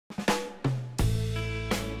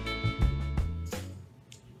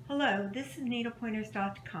Hello, this is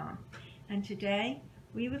needlepointers.com, and today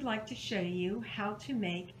we would like to show you how to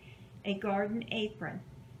make a garden apron.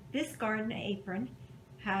 This garden apron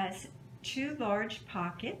has 2 large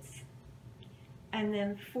pockets and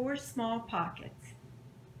then 4 small pockets.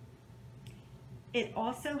 It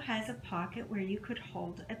also has a pocket where you could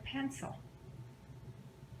hold a pencil.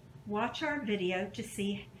 Watch our video to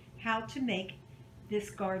see how to make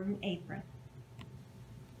this garden apron.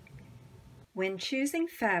 When choosing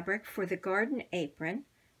fabric for the garden apron,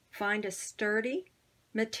 find a sturdy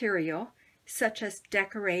material such as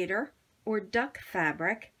decorator or duck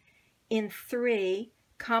fabric in 3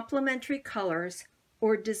 complementary colors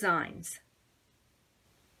or designs.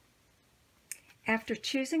 After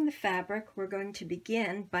choosing the fabric, we're going to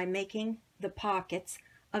begin by making the pockets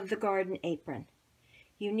of the garden apron.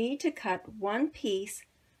 You need to cut one piece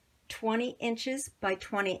 20 inches by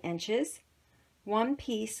 20 inches, one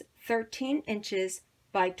piece 13 inches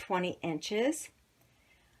by 20 inches,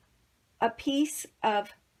 a piece of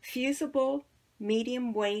fusible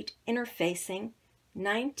medium weight interfacing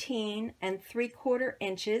 19 3/4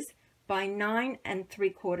 inches by 9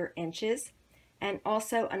 3/4 inches, and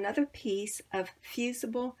also another piece of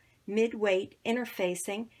fusible mid-weight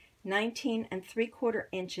interfacing 19 3/4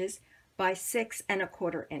 inches by 6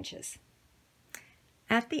 1/4 inches.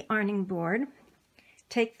 At the ironing board,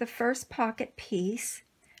 take the first pocket piece,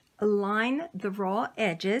 align the raw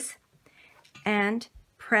edges, and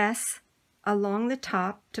press along the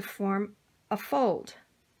top to form a fold.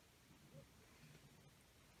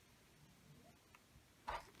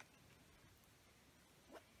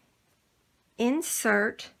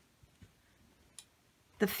 Insert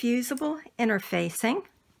the fusible interfacing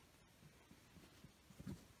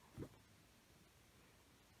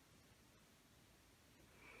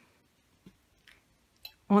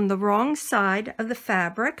on the wrong side of the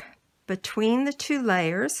fabric between the 2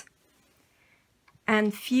 layers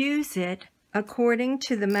and fuse it according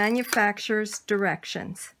to the manufacturer's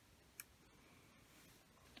directions.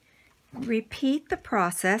 Repeat the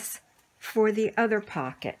process for the other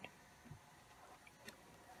pocket.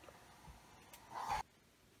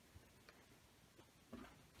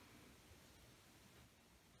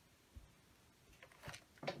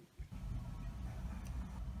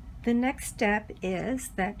 The next step is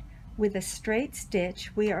that with a straight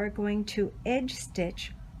stitch, we are going to edge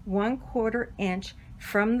stitch 1/4 inch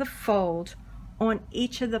from the fold on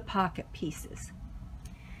each of the pocket pieces.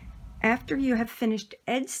 After you have finished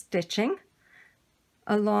edge stitching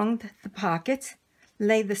along the pockets,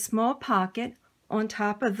 lay the small pocket on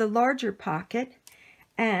top of the larger pocket,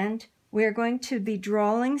 and we're going to be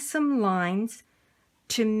drawing some lines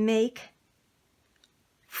to make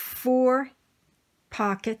 4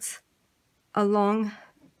 pockets along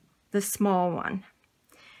the small one.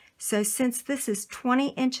 So since this is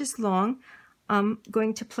 20 inches long, I'm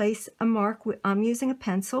going to place a mark. I'm using a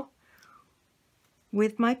pencil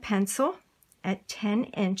with my pencil at 10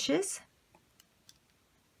 inches.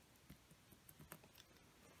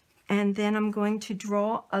 And then I'm going to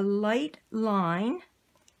draw a light line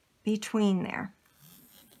between there.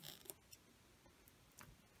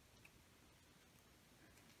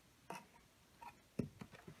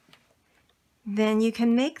 Then you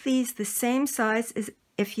can make these the same size as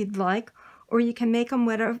if you'd like, or you can make them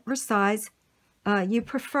whatever size you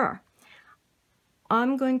prefer.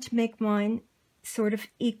 I'm going to make mine sort of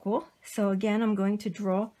equal, so again I'm going to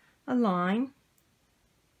draw a line,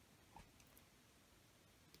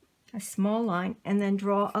 a small line, and then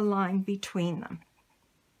draw a line between them.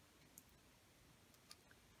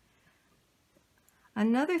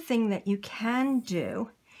 Another thing that you can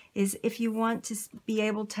do is if you want to be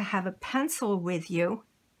able to have a pencil with you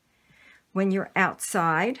when you're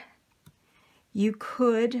outside, you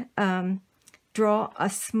could draw a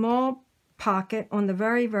small pocket on the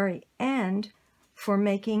very end for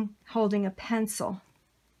holding a pencil.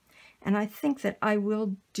 And I think that I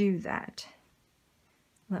will do that.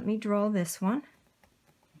 Let me draw this one.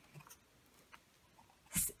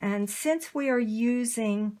 And since we are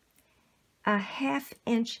using a 1/2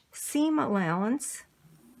 inch seam allowance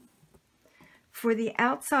for the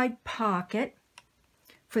outside pocket,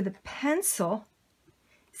 for the pencil,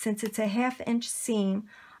 since it's a 1/2 inch seam,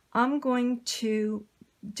 I'm going to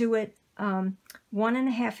do it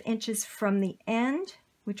 1.5 inches from the end,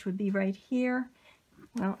 which would be right here.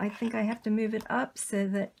 Well, I think I have to move it up so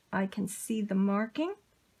that I can see the marking.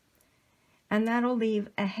 And that'll leave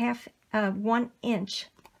a 1 inch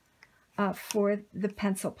for the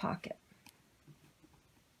pencil pocket.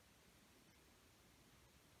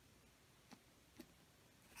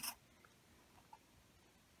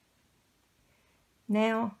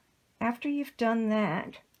 Now, after you've done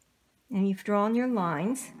that, and you've drawn your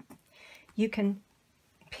lines, you can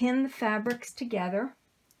pin the fabrics together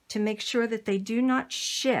to make sure that they do not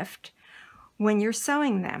shift when you're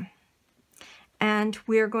sewing them. And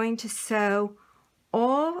we're going to sew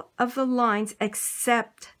all of the lines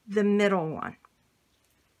except the middle one.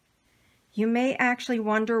 You may actually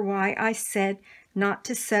wonder why I said not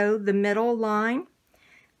to sew the middle line.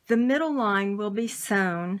 The middle line will be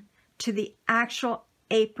sewn to the actual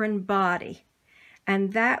apron body,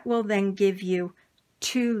 and that will then give you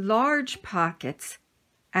 2 large pockets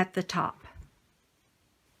at the top.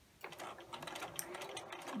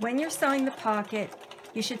 When you're sewing the pocket,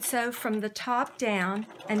 you should sew from the top down,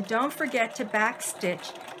 and don't forget to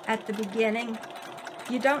backstitch at the beginning.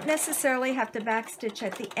 You don't necessarily have to backstitch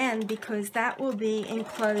at the end because that will be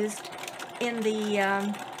enclosed in the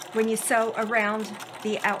when you sew around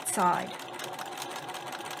the outside.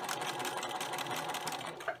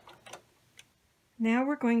 Now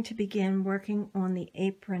we're going to begin working on the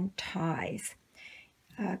apron ties.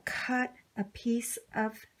 Cut a piece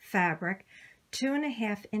of fabric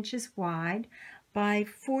 2.5 inches wide by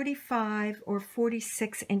 45 or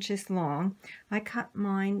 46 inches long. I cut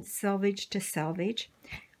mine selvage to selvage.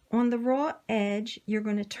 On the raw edge, you're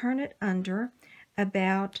going to turn it under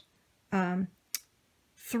about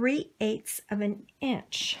 3/8 of an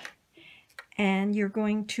inch, and you're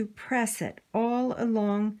going to press it all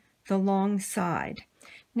along the long side.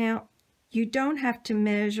 Now, you don't have to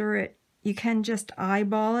measure it. You can just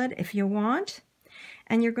eyeball it if you want,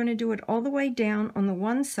 and you're going to do it all the way down on the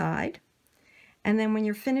one side. And then when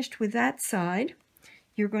you're finished with that side,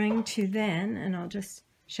 you're going to then, and I'll just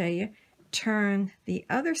show you, turn the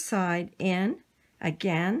other side in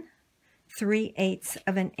again, 3/8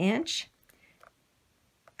 of an inch,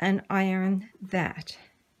 and iron that.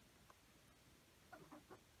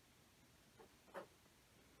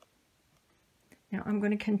 Now I'm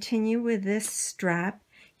going to continue with this strap.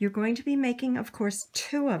 You're going to be making, of course,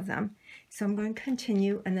 2 of them. So I'm going to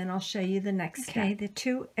continue, and then I'll show you the next step. Okay, the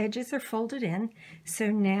 2 edges are folded in. So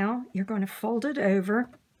now you're going to fold it over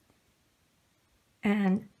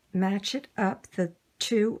and match it up, the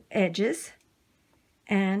 2 edges,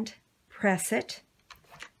 and press it.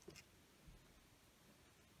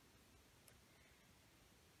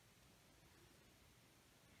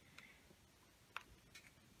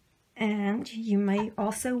 And you may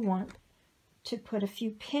also want to put a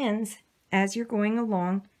few pins as you're going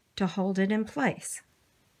along to hold it in place.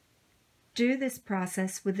 Do this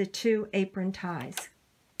process with the 2 apron ties.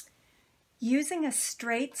 Using a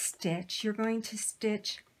straight stitch, you're going to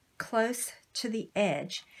stitch close to the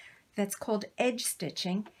edge. That's called edge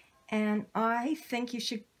stitching, and I think you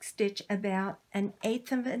should stitch about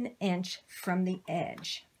 1/8 of an inch from the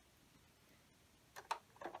edge.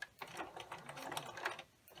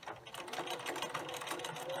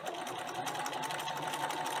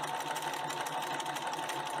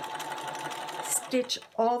 Stitch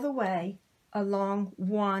all the way along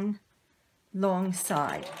one long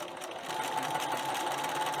side.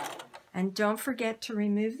 And don't forget to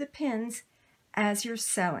remove the pins as you're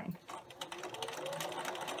sewing.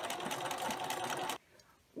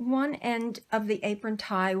 One end of the apron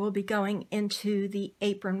tie will be going into the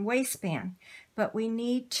apron waistband, but we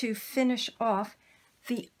need to finish off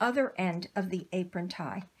the other end of the apron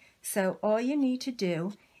tie. So all you need to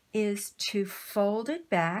do is to fold it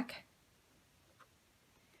back.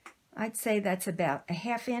 I'd say that's about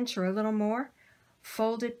 1/2 inch or a little more.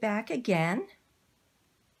 Fold it back again,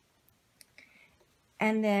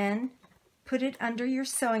 and then put it under your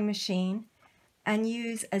sewing machine and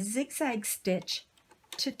use a zigzag stitch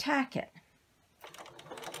to tack it.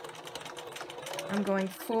 I'm going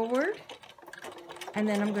forward, and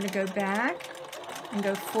then I'm going to go back and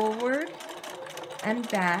go forward and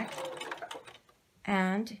back,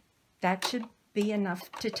 and that should be enough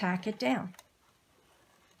to tack it down.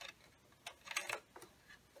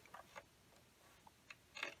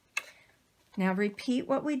 Now repeat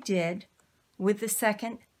what we did with the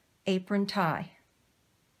second apron tie.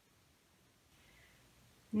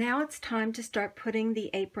 Now it's time to start putting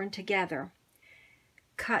the apron together.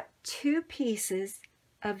 Cut 2 pieces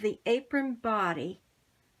of the apron body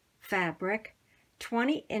fabric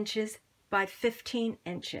 20 inches by 15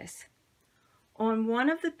 inches. On one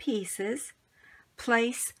of the pieces,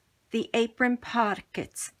 place the apron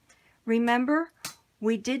pockets. Remember,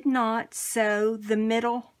 we did not sew the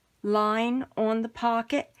middle line on the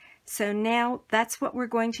pocket, so now that's what we're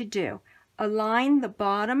going to do. Align the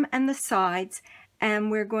bottom and the sides,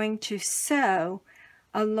 and we're going to sew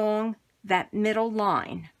along that middle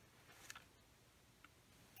line.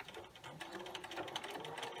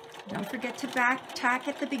 Don't forget to back tack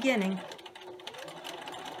at the beginning.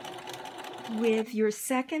 with your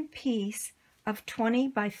second piece of 20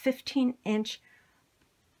 by 15 inch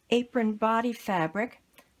apron body fabric,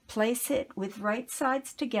 place it with right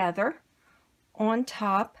sides together on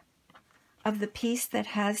top of the piece that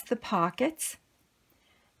has the pockets,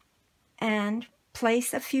 and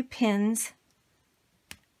place a few pins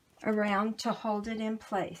around to hold it in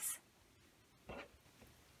place.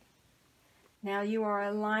 Now you are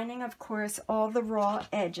aligning, of course, all the raw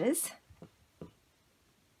edges.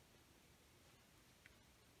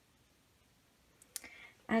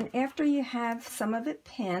 And after you have some of it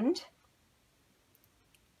pinned,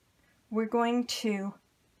 we're going to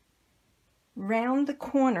round the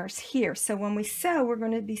corners here. So when we sew, we're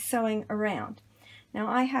going to be sewing around. Now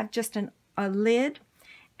I have just a lid,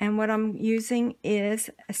 and what I'm using is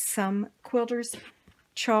some quilter's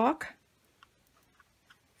chalk,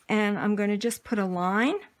 and I'm going to just put a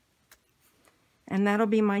line, and that'll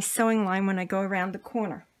be my sewing line when I go around the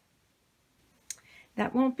corner.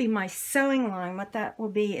 That won't be my sewing line. What that will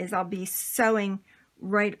be is I'll be sewing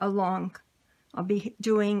right along. I'll be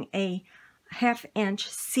doing a 1/2 inch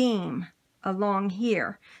seam along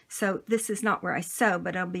here. So this is not where I sew,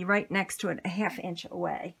 but I'll be right next to it, a 1/2 inch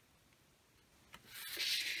away.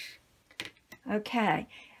 Okay,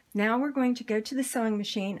 now we're going to go to the sewing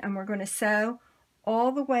machine, and we're going to sew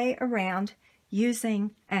all the way around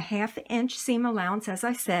using a 1/2 inch seam allowance, as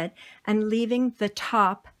I said, and leaving the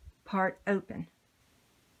top part open.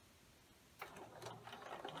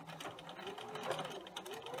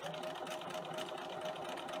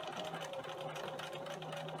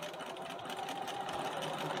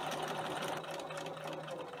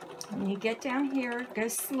 When you get down here, go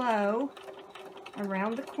slow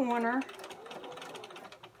around the corner.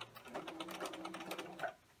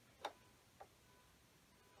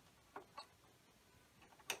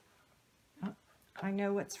 Oh, I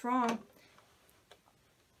know what's wrong.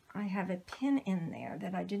 I have a pin in there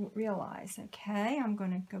that I didn't realize. Okay, I'm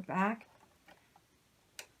going to go back.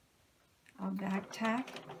 I'll back tack.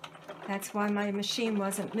 That's why my machine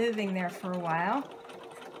wasn't moving there for a while.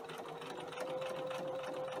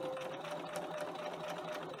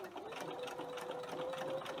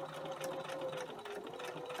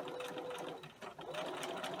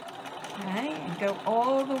 Okay, and go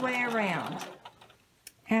all the way around.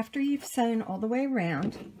 After you've sewn all the way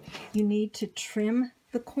around, you need to trim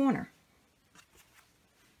the corner.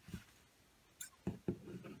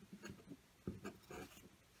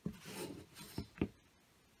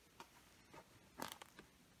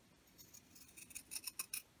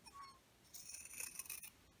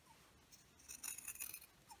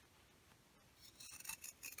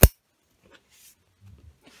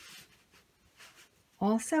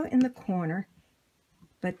 Also in the corner,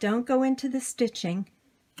 but don't go into the stitching,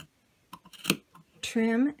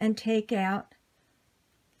 trim and take out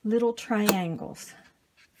little triangles.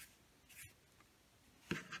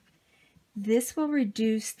 This will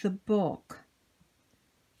reduce the bulk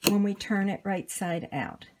when we turn it right side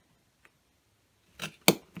out.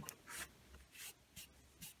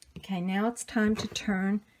 Okay, now it's time to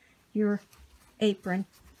turn your apron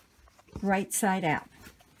right side out.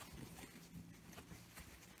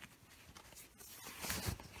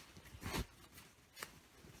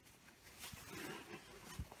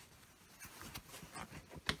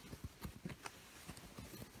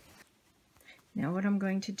 Now what I'm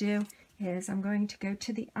going to do is I'm going to go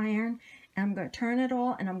to the iron, and I'm going to turn it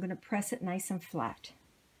all, and I'm going to press it nice and flat.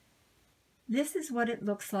 This is what it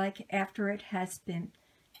looks like after it has been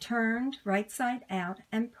turned right side out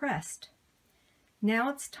and pressed. Now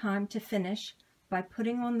it's time to finish by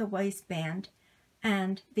putting on the waistband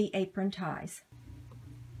and the apron ties.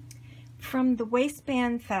 From the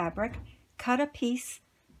waistband fabric, cut a piece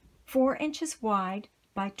 4 inches wide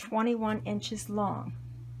by 21 inches long.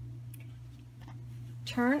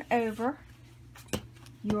 Turn over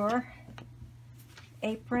your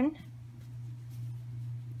apron,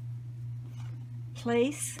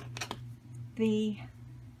 place the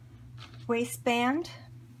waistband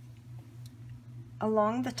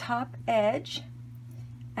along the top edge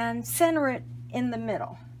and center it in the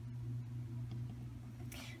middle.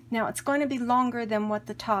 Now it's going to be longer than what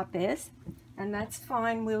the top is, and that's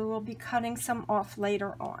fine. We will be cutting some off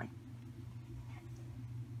later on.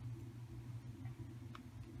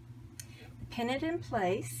 Pin it in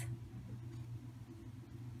place,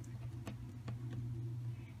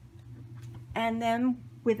 and then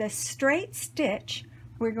with a straight stitch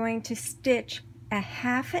we're going to stitch a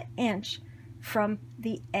 1/2 inch from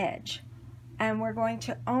the edge, and we're going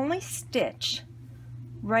to only stitch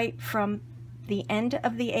right from the end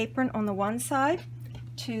of the apron on the one side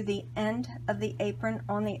to the end of the apron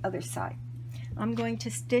on the other side. I'm going to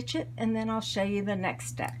stitch it and then I'll show you the next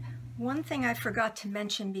step. One thing I forgot to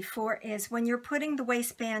mention before is when you're putting the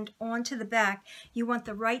waistband onto the back, you want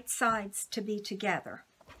the right sides to be together.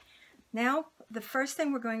 Now, the first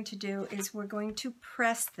thing we're going to do is we're going to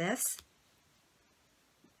press this.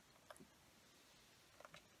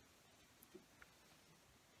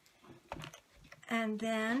 And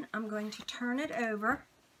then I'm going to turn it over.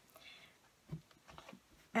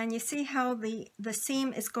 And you see how the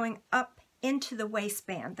seam is going up into the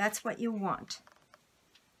waistband. That's what you want.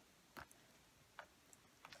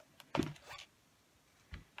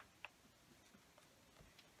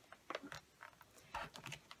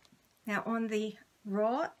 Now on the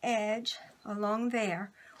raw edge along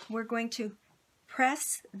there, we're going to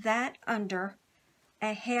press that under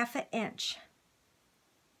a 1/2 inch.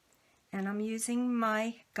 And I'm using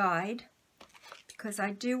my guide because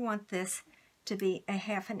I do want this to be a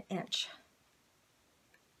 1/2 inch.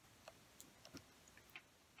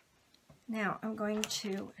 Now I'm going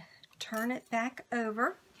to turn it back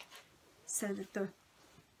over so that the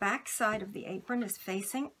back side of the apron is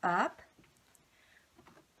facing up.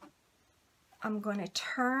 I'm going to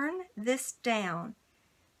turn this down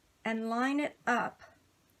and line it up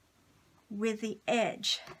with the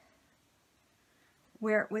edge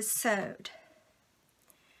where it was sewed.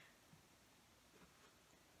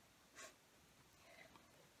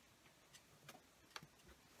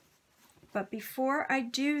 But before I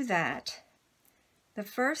do that, the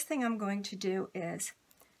first thing I'm going to do is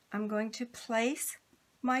I'm going to place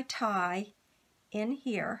my tie in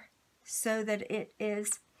here so that it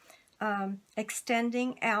is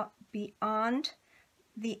extending out beyond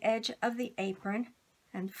the edge of the apron,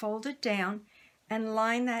 and fold it down and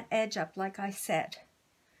line that edge up like I said.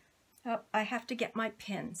 Oh, I have to get my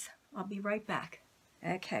pins. I'll be right back.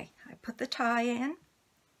 Okay, I put the tie in.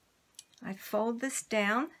 I fold this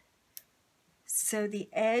down so the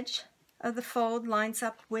edge of the fold lines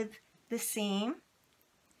up with the seam,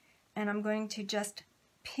 and I'm going to just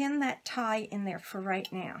pin that tie in there for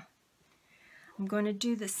right now. I'm going to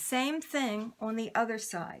do the same thing on the other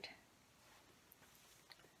side.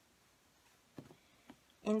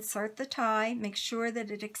 Insert the tie, make sure that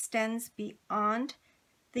it extends beyond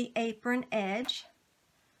the apron edge,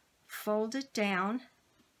 fold it down,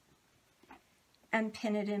 and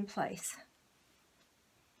pin it in place.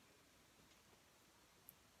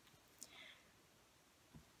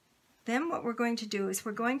 Then what we're going to do is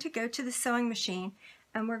we're going to go to the sewing machine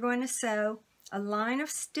and we're going to sew a line of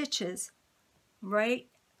stitches right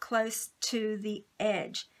close to the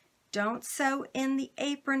edge. Don't sew in the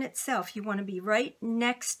apron itself. You want to be right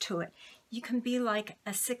next to it. You can be like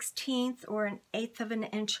a 1/16 or an 1/8 of an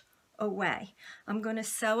inch away. I'm going to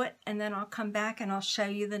sew it and then I'll come back and I'll show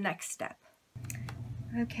you the next step.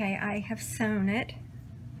 Okay, I have sewn it.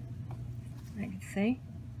 I can see.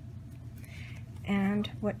 And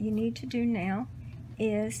what you need to do now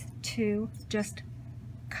is to just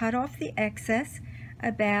cut off the excess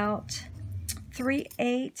about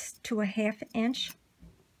 3/8 to a 1/2 inch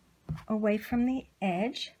away from the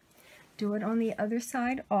edge. Do it on the other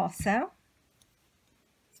side also.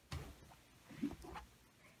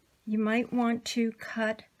 You might want to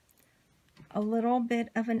cut a little bit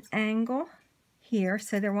of an angle here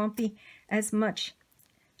so there won't be as much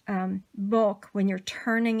bulk when you're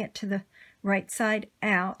turning it to the right side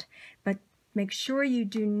out, but make sure you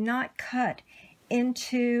do not cut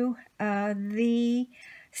into the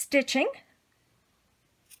stitching.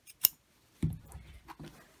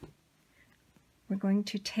 We're going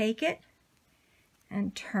to take it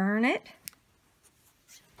and turn it.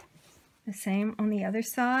 The same on the other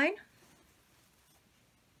side.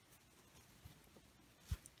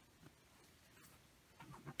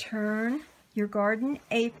 Turn your garden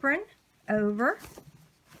apron over.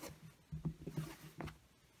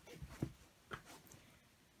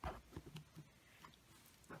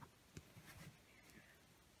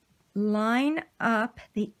 Line up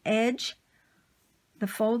the edge, the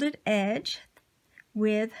folded edge,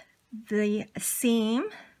 with the seam,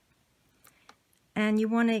 and you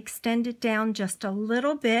want to extend it down just a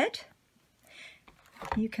little bit.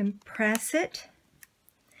 You can press it,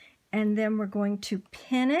 and then we're going to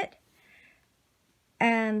pin it,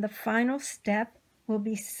 and the final step will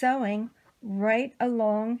be sewing right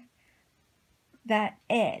along that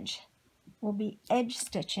edge. We'll be edge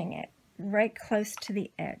stitching it right close to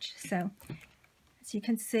the edge. So as you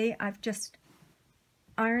can see, I've just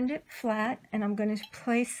ironed it flat, and I'm going to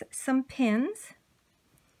place some pins.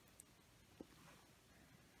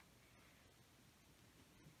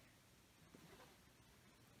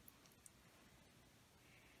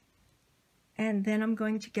 And then I'm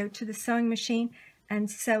going to go to the sewing machine and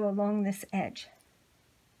sew along this edge.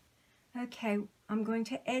 Okay, I'm going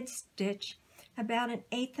to edge stitch about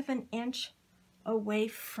 1/8 of an inch away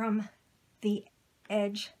from the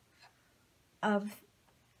edge of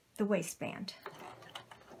the waistband.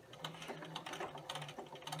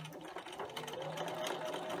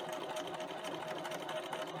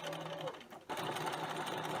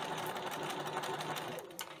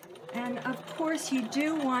 And of course you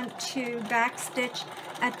do want to backstitch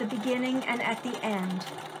at the beginning and at the end.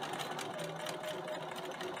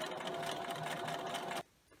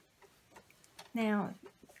 Now,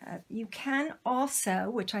 you can also,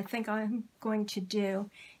 which I think I'm going to do,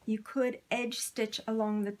 you could edge stitch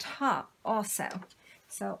along the top also.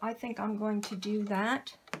 So I think I'm going to do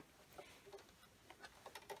that.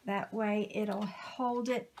 That way it'll hold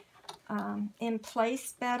it in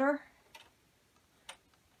place better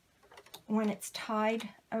when it's tied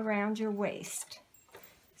around your waist.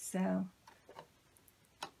 So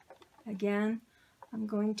again, I'm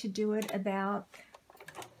going to do it about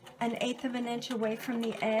 1/8 of an inch away from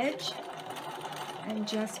the edge and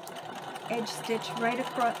just edge stitch right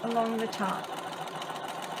across along the top.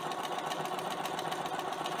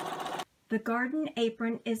 The garden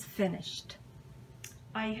apron is finished.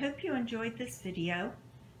 I hope you enjoyed this video.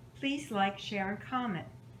 Please like, share, and comment.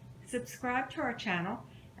 Subscribe to our channel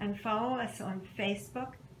and follow us on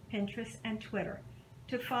Facebook, Pinterest, and Twitter.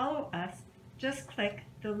 To follow us, just click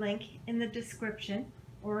the link in the description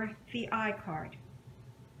or the iCard.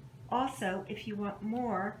 Also, if you want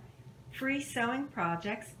more free sewing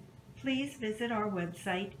projects, please visit our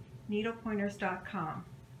website, needlepointers.com.